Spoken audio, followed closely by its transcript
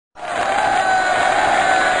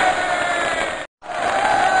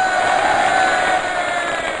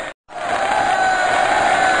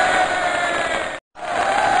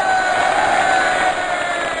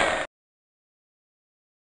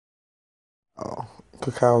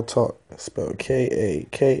Kakao Talk. Spelled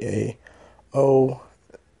Kakao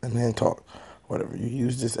and then talk. Whatever. You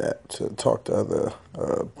use this app to talk to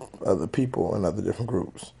other people in other different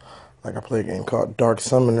groups. Like I play a game called Dark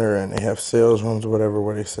Summoner, and they have sales rooms or whatever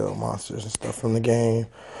where they sell monsters and stuff from the game.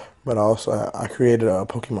 But also I created a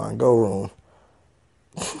Pokemon Go room,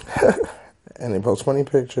 and they post funny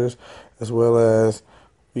pictures as well as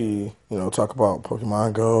we talk about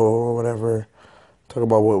Pokemon Go or whatever. Talk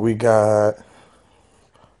about what we got.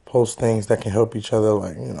 Post things that can help each other,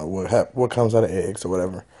 like what comes out of eggs or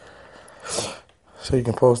whatever. So you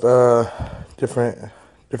can post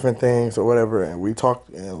different things or whatever, and we talk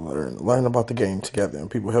and learn about the game together,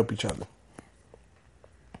 and people help each other.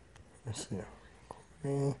 Let's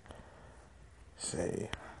see. Say,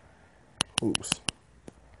 oops.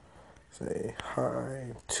 Say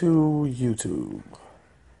hi to YouTube.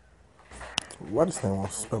 Why does anyone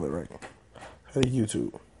want to spell it right? Hi to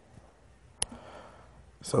YouTube.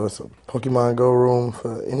 So it's a Pokemon Go room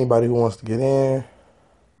for anybody who wants to get in.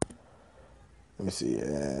 Let me see.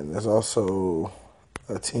 And there's also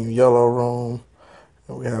a Team Yellow room.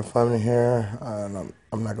 And we have fun in here. And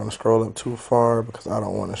I'm not going to scroll up too far because I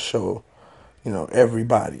don't want to show,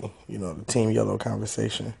 everybody, the Team Yellow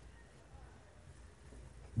conversation.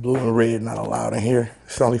 Blue and red not allowed in here.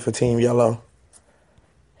 It's only for Team Yellow.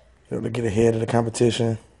 To get ahead of the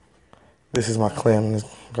competition. This is my clan. It's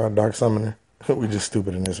called Dark Summoner. We just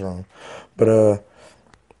stupid in this room. But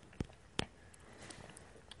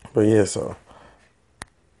yeah, so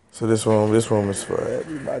this room is for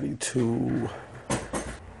everybody too.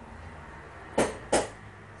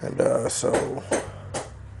 And so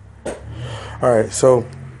all right, so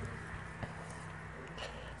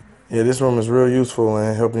yeah, this room is real useful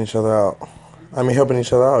in helping each other out. Helping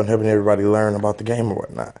each other out and helping everybody learn about the game or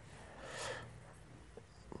whatnot.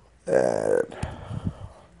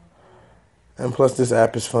 And plus, this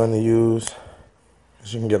app is fun to use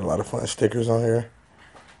because you can get a lot of fun stickers on here.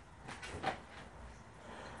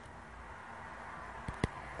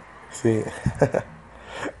 See,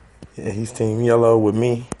 yeah, he's Team Yellow with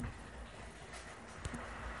me.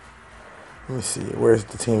 Let me see, where's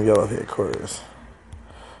the Team Yellow headquarters?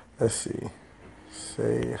 Let's see.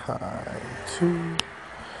 Say hi to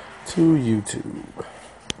YouTube.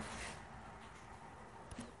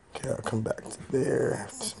 Okay, I'll come back to there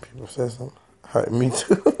after some people say something. Hi, me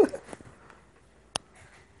too.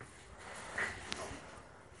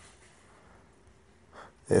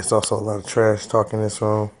 Yeah, it's also a lot of trash talk in this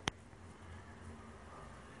room.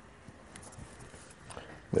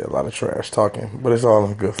 Yeah, a lot of trash talking, but it's all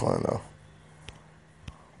in good fun though.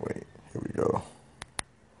 Wait, here we go.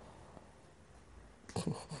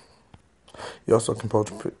 You also can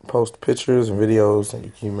post pictures and videos, and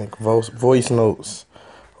you can make voice notes,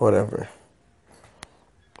 whatever.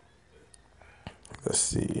 Let's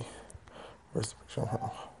see. Where's the picture?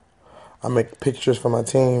 I make pictures for my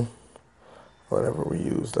team. Whatever we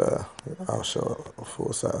used, I'll show a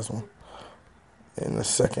full size one in a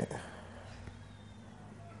second.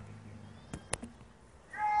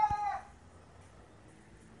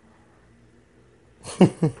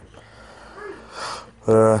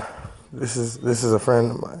 This is a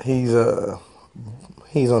friend of mine. He's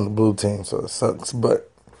on the blue team, so it sucks.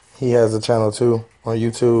 But he has a channel too on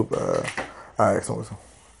YouTube. I asked him.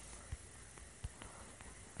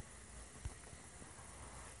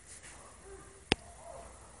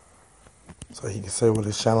 So he can say what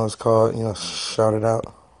his channel is called, shout it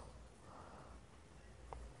out.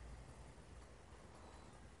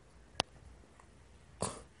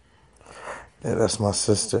 Yeah, that's my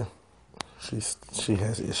sister. She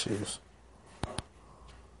has issues.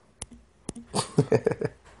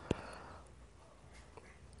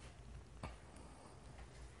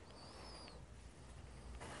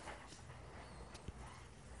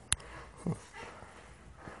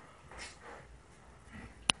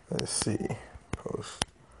 Let's see. Post.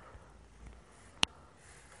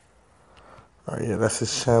 Oh yeah, that's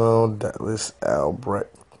his channel. Dallas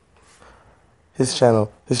Albrecht. His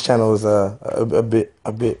channel is a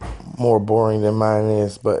bit more boring than mine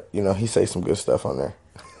is, but he says some good stuff on there.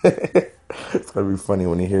 It's gonna be funny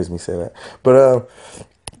when he hears me say that. But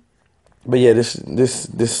yeah,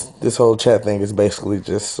 this whole chat thing is basically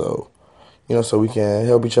just so we can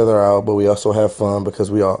help each other out, but we also have fun because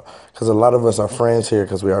a lot of us are friends here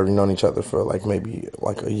because we already known each other for maybe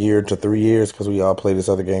a year to 3 years because we all play this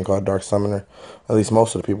other game called Dark Summoner. At least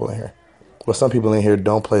most of the people in here. Well, some people in here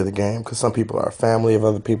don't play the game because some people are family of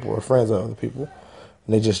other people or friends of other people,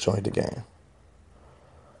 and they just joined the game.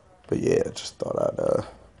 But yeah, just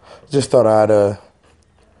thought I'd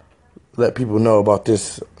let people know about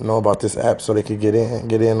this app so they could get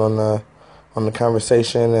in on on the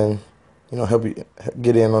conversation and help you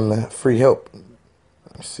get in on the free help.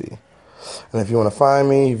 Let me see. And if you want to find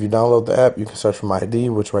me, if you download the app, you can search for my ID,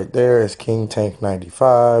 which right there is King Tank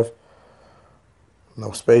 95.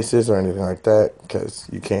 No spaces or anything like that, because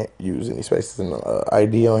you can't use any spaces in the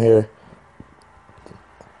ID on here.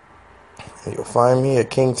 And you'll find me at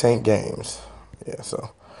King Tank Games. Yeah,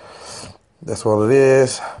 so that's what it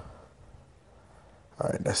is. All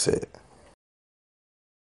right, that's it.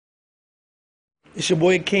 It's your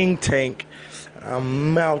boy King Tank.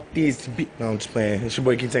 I'm out this. No, I'm just playing. It's your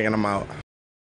boy King Tank, and I'm out.